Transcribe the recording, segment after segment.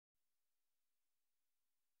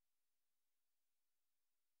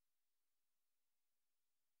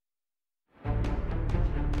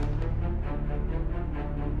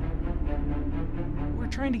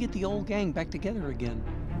trying to get the old gang back together again.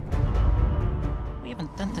 We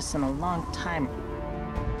haven't done this in a long time.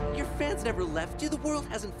 Your fans never left you. The world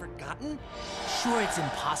hasn't forgotten. Sure, it's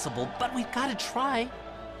impossible, but we've got to try.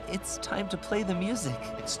 It's time to play the music.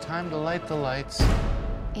 It's time to light the lights.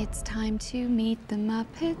 It's time to meet the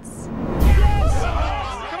Muppets. Yes!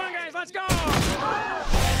 Come on, guys, let's go!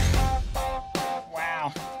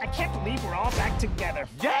 Wow, I can't believe we're all back together.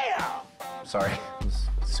 Yeah! Sorry, I was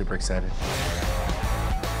super excited.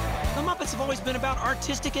 The Muppets have always been about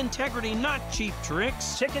artistic integrity, not cheap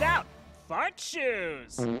tricks. Check it out. Fart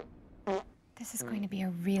shoes. This is going to be a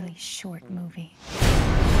really short movie.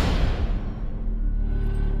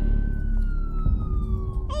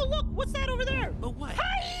 Oh, look, what's that over there? But what?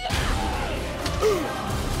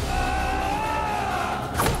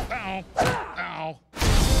 Ow. Ow.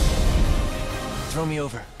 Throw me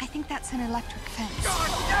over. I think that's an electric fence.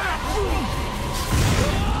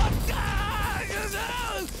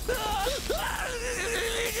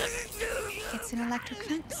 It's an electric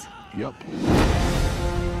fence. Yep.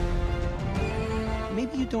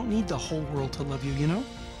 Maybe you don't need the whole world to love you, you know?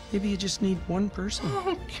 Maybe you just need one person.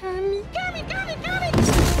 Oh, Connie. And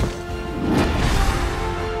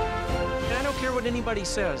I don't care what anybody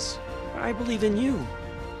says. I believe in you.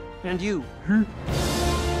 And you.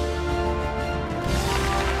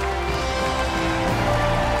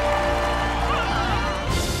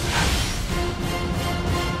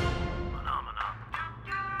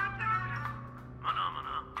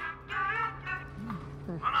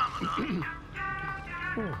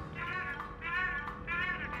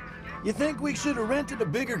 You think we should have rented a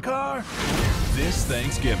bigger car? This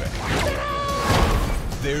Thanksgiving,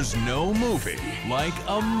 there's no movie like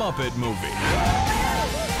a Muppet movie.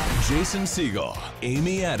 Jason Segel,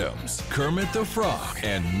 Amy Adams, Kermit the Frog,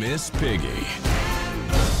 and Miss Piggy.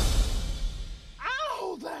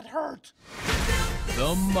 Ow, that hurt!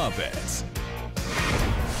 The Muppets.